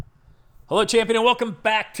Hello, champion, and welcome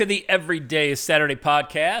back to the Everyday is Saturday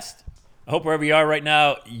podcast. I hope wherever you are right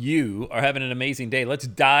now, you are having an amazing day. Let's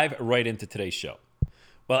dive right into today's show.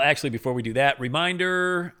 Well, actually, before we do that,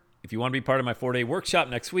 reminder, if you want to be part of my 4-day workshop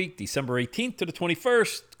next week, December 18th to the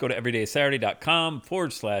 21st, go to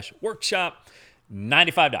everydaysaturday.com/workshop.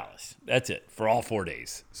 $95. That's it for all 4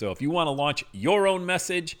 days. So if you want to launch your own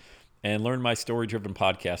message and learn my story-driven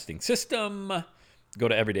podcasting system, go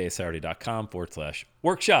to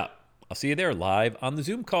everydaysaturday.com/workshop. I'll see you there live on the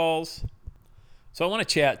Zoom calls. So I want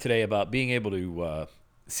to chat today about being able to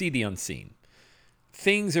see the unseen.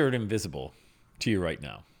 Things that are invisible to you right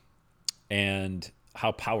now and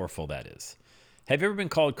how powerful that is. Have you ever been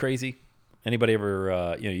called crazy? Anybody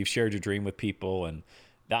ever, you've shared your dream with people, and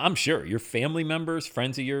I'm sure your family members,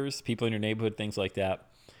 friends of yours, people in your neighborhood, things like that,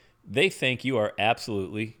 they think you are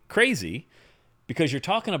absolutely crazy because you're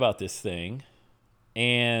talking about this thing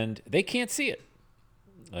and they can't see it.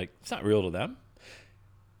 Like, it's not real to them.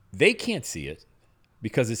 They can't see it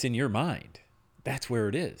because it's in your mind. That's where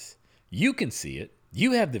it is. You can see it.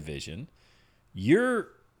 You have the vision. You're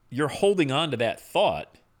holding on to that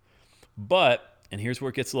thought. But, and here's where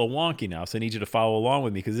it gets a little wonky now, so I need you to follow along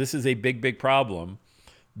with me because this is a big problem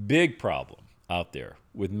out there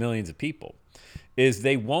with millions of people, is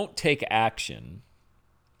they won't take action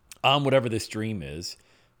on whatever this dream is,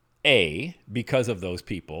 because of those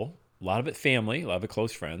people. A lot of it family, a lot of it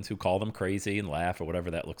close friends who call them crazy and laugh or whatever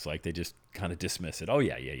that looks like. They just kind of dismiss it. Oh,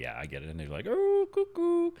 yeah, I get it. And they're like, oh,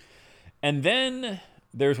 cuckoo. And then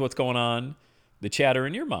there's what's going on, the chatter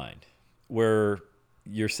in your mind, where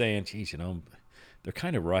you're saying, geez, they're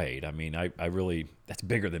kind of right. I mean, I really, that's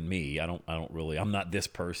bigger than me. I'm not this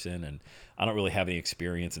person, and I don't really have any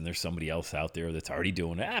experience, and there's somebody else out there that's already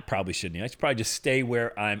doing it. I probably shouldn't. I should probably just stay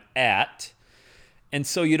where I'm at. And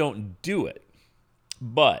so you don't do it.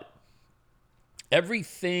 But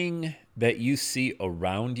everything that you see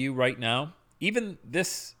around you right now, even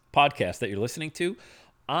this podcast that you're listening to,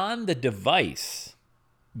 on the device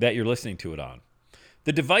that you're listening to it on,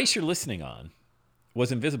 the device you're listening on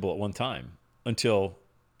was invisible at one time until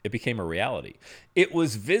it became a reality. It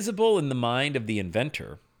was visible in the mind of the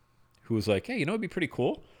inventor who was like, hey, it'd be pretty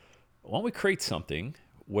cool. Why don't we create something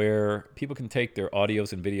where people can take their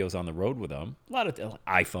audios and videos on the road with them? A lot of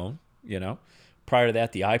iPhone, prior to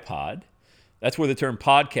that, the iPod. That's where the term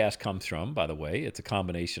podcast comes from, by the way. It's a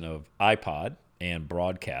combination of iPod and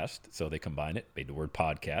broadcast. So they combine it, made the word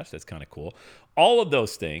podcast. That's kind of cool. All of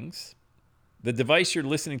those things, the device you're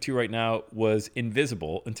listening to right now was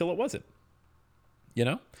invisible until it wasn't.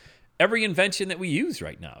 Every invention that we use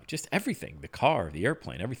right now, just everything, the car, the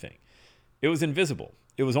airplane, everything, it was invisible.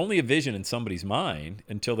 It was only a vision in somebody's mind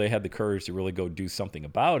until they had the courage to really go do something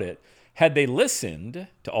about it. Had they listened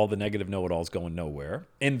to all the negative know-it-alls going nowhere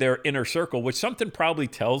in their inner circle, which something probably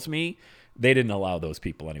tells me they didn't allow those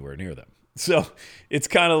people anywhere near them. So it's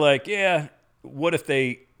kind of like, what if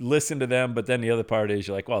they listen to them? But then the other part is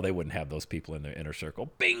you're like, well, they wouldn't have those people in their inner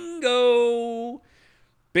circle. Bingo!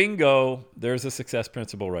 There's a success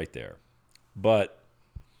principle right there. But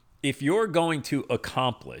if you're going to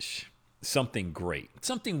accomplish something great,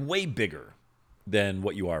 something way bigger than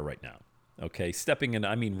what you are right now, okay, stepping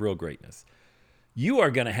in, real greatness, you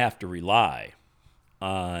are going to have to rely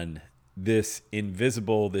on this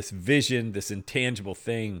invisible, this vision, this intangible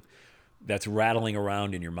thing that's rattling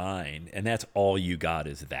around in your mind, and that's all you got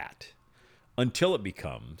is that, until it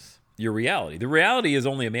becomes your reality. The reality is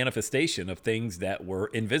only a manifestation of things that were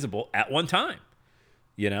invisible at one time.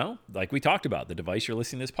 Like we talked about, the device you're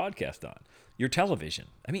listening to this podcast on, your television,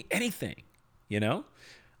 anything,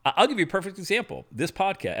 I'll give you a perfect example. This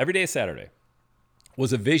podcast, Every Day is Saturday,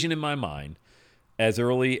 was a vision in my mind as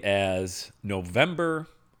early as November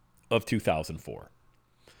of 2004.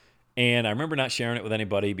 And I remember not sharing it with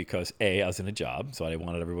anybody because, I was in a job, so I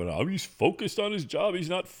wanted everyone to know, he's focused on his job. He's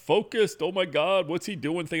not focused. Oh, my God, what's he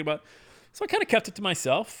doing? Thinking about it. So I kind of kept it to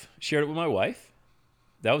myself, shared it with my wife.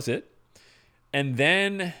 That was it. And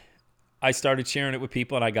then I started sharing it with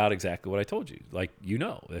people, and I got exactly what I told you. Like,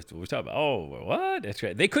 that's what we're talking about. Oh, what? That's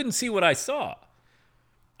right. They couldn't see what I saw.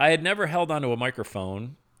 I had never held onto a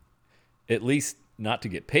microphone, at least not to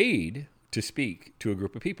get paid, to speak to a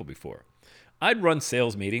group of people before. I'd run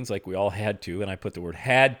sales meetings like we all had to, and I put the word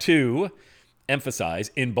had to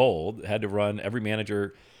emphasize in bold. Every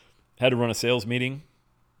manager had to run a sales meeting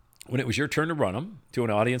when it was your turn to run them to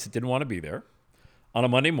an audience that didn't want to be there on a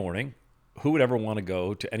Monday morning. Who would ever want to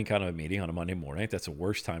go to any kind of a meeting on a Monday morning? That's the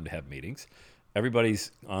worst time to have meetings. Everybody's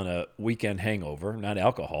on a weekend hangover, not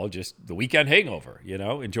alcohol, just the weekend hangover,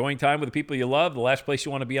 enjoying time with the people you love. The last place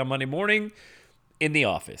you want to be on Monday morning, in the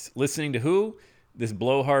office. Listening to who? this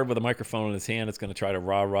blowhard with a microphone in his hand that's going to try to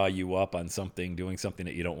rah-rah you up on something, doing something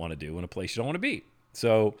that you don't want to do in a place you don't want to be.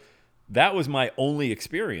 So that was my only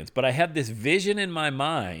experience. But I had this vision in my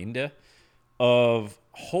mind of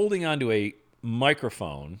holding onto a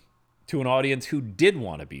microphone to an audience who did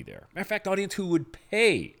want to be there. Matter of fact, audience who would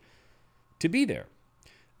pay to be there.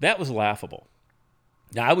 That was laughable.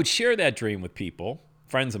 Now, I would share that dream with people,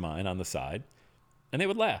 friends of mine on the side, and they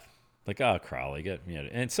would laugh. Like, oh, Crowley.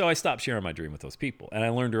 And so I stopped sharing my dream with those people. And I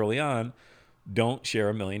learned early on, don't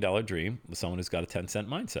share $1 million dream with someone who's got a 10-cent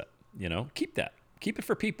mindset. Keep that. Keep it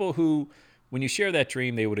for people who, when you share that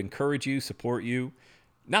dream, they would encourage you, support you,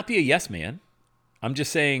 not be a yes man. I'm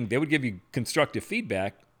just saying they would give you constructive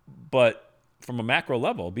feedback, but from a macro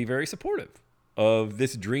level, be very supportive of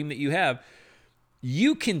this dream that you have.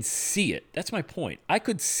 You can see it. That's my point. I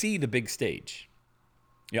could see the big stage.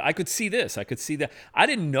 I could see this. I could see that. I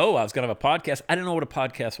didn't know I was going to have a podcast. I didn't know what a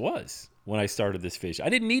podcast was when I started this vision. I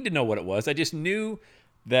didn't need to know what it was. I just knew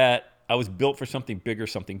that I was built for something bigger,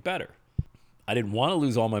 something better. I didn't want to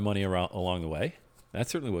lose all my money along the way. That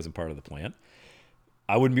certainly wasn't part of the plan.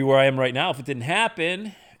 I wouldn't be where I am right now if it didn't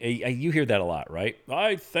happen. You hear that a lot, right?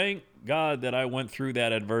 I thank God that I went through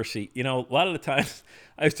that adversity. A lot of the times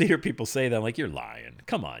I used to hear people say that. I'm like, you're lying.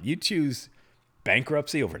 Come on, you choose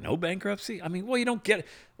bankruptcy over no bankruptcy? I mean, well, you don't get,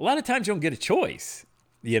 a lot of times you don't get a choice.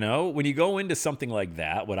 When you go into something like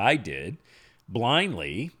that, what I did,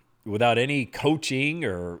 blindly, without any coaching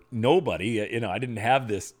or nobody, I didn't have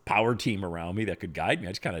this power team around me that could guide me.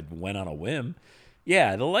 I just kind of went on a whim.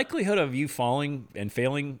 Yeah, the likelihood of you falling and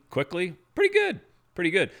failing quickly, pretty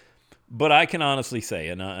good. But I can honestly say,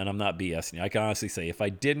 and I'm not BSing you, I can honestly say if I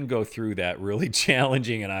didn't go through that really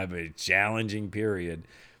challenging, and I have a challenging period,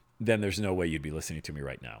 then there's no way you'd be listening to me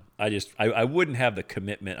right now. I wouldn't have the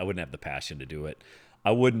commitment. I wouldn't have the passion to do it.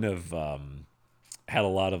 I wouldn't have had a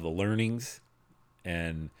lot of the learnings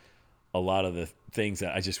and a lot of the things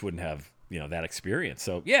that I just wouldn't have, that experience.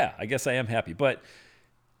 So yeah, I guess I am happy. But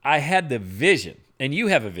I had the vision, and you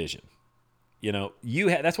have a vision.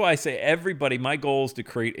 That's why I say everybody, my goal is to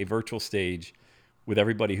create a virtual stage with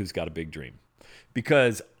everybody who's got a big dream.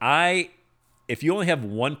 Because if you only have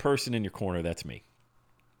one person in your corner, that's me.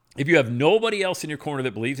 If you have nobody else in your corner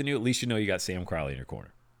that believes in you, at least you got Sam Crowley in your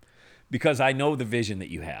corner. Because I know the vision that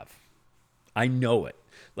you have. I know it.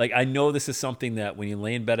 Like, I know this is something that when you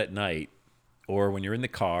lay in bed at night, or when you're in the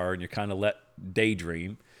car and you're kind of let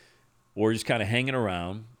daydream, or just kind of hanging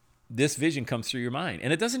around, this vision comes through your mind.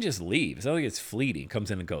 And it doesn't just leave. It's not like it's fleeting,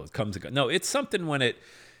 comes in and goes, comes and goes. No, it's something when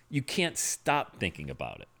you can't stop thinking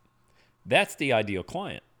about it. That's the ideal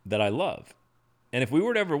client that I love. And if we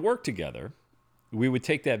were to ever work together, we would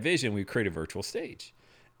take that vision, we'd create a virtual stage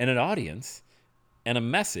and an audience and a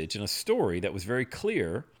message and a story that was very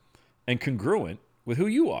clear and congruent with who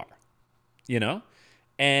you are,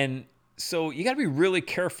 And so you got to be really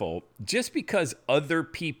careful. Just because other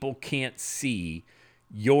people can't see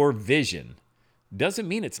your vision doesn't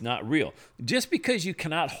mean it's not real. Just because you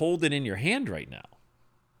cannot hold it in your hand right now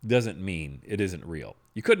doesn't mean it isn't real.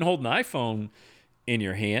 You couldn't hold an iPhone in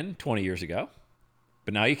your hand 20 years ago,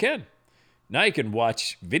 but now you can. Now you can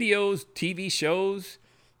watch videos, TV shows,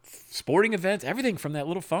 sporting events, everything from that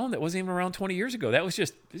little phone that wasn't even around 20 years ago.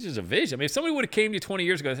 This is a vision. I mean, if somebody would have came to you 20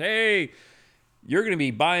 years ago and said, hey, you're going to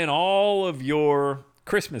be buying all of your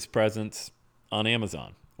Christmas presents on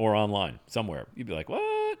Amazon or online somewhere, you'd be like,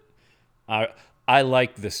 what? I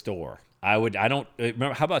like the store.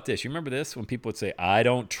 Remember, how about this? You remember this? When people would say, I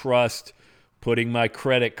don't trust putting my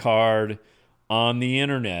credit card on the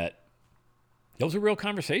internet. Those are real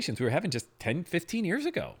conversations we were having just 10, 15 years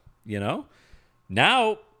ago,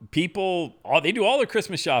 Now, people, they do all their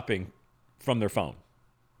Christmas shopping from their phone.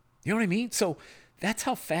 You know what I mean? So that's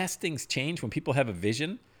how fast things change when people have a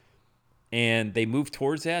vision and they move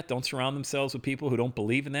towards that. Don't surround themselves with people who don't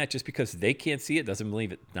believe in that. Just because they can't see it doesn't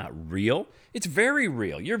believe it's not real. It's very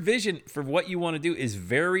real. Your vision for what you want to do is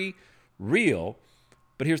very real.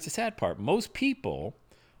 But here's the sad part. Most people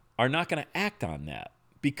are not going to act on that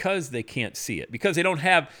because they can't see it, because they don't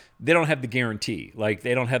have the guarantee. Like,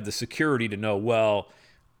 they don't have the security to know, well,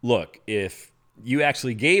 look, if you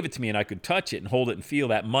actually gave it to me and I could touch it and hold it and feel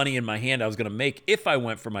that money in my hand I was going to make if I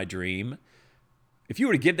went for my dream, if you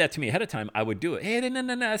were to give that to me ahead of time, I would do it. Hey,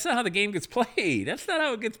 no, that's not how the game gets played. That's not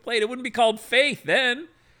how it gets played. It wouldn't be called faith then.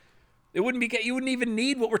 You wouldn't even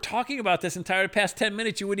need what we're talking about this entire past 10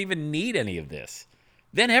 minutes. You wouldn't even need any of this.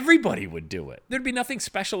 Then everybody would do it. There'd be nothing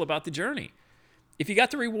special about the journey. If you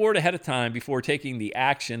got the reward ahead of time before taking the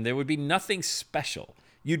action, there would be nothing special.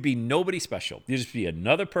 You'd be nobody special. You'd just be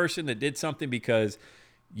another person that did something because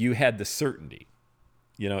you had the certainty.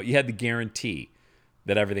 You had the guarantee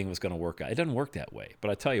that everything was going to work out. It doesn't work that way.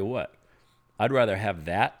 But I tell you what, I'd rather have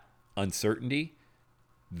that uncertainty,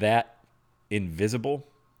 that invisible,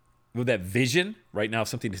 with that vision right now,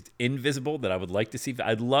 something that's invisible that I would like to see.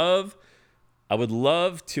 I would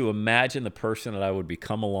love to imagine the person that I would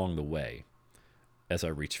become along the way as I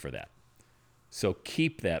reach for that. So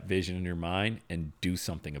keep that vision in your mind and do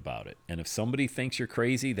something about it. And if somebody thinks you're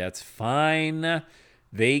crazy, that's fine.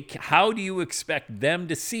 How do you expect them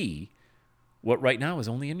to see what right now is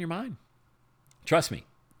only in your mind? Trust me,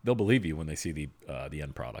 they'll believe you when they see the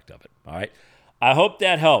end product of it. All right. I hope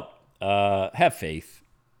that helped. Have faith.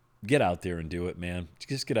 Get out there and do it, man.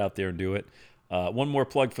 Just get out there and do it. One more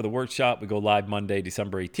plug for the workshop. We go live Monday,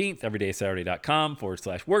 December 18th,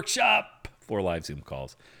 everydaysaturday.com/workshop for live Zoom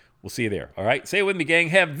calls. We'll see you there. All right. Say it with me, gang.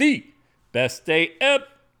 Have the best day ever.